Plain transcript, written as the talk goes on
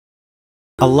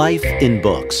A Life in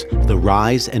Books, The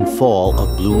Rise and Fall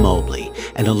of Bleu Mobley,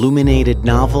 an illuminated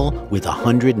novel with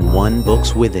 101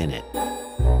 books within it.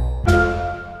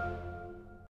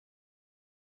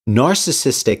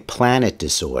 Narcissistic Planet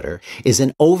Disorder is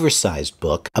an oversized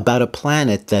book about a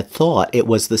planet that thought it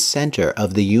was the center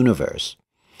of the universe.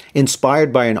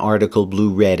 Inspired by an article Bleu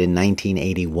read in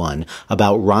 1981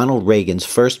 about Ronald Reagan's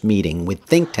first meeting with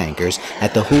think tankers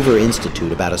at the Hoover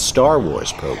Institute about a Star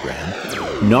Wars program,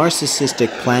 Narcissistic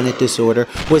Planet Disorder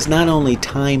was not only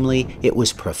timely, it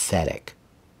was prophetic.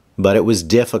 But it was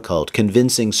difficult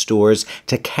convincing stores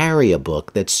to carry a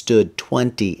book that stood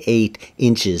 28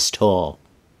 inches tall.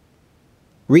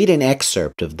 Read an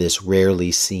excerpt of this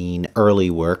rarely seen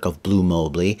early work of Bleu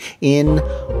Mobley in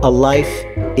A Life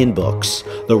in Books,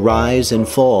 The Rise and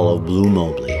Fall of Bleu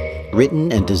Mobley,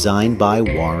 written and designed by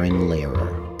Warren Lehrer.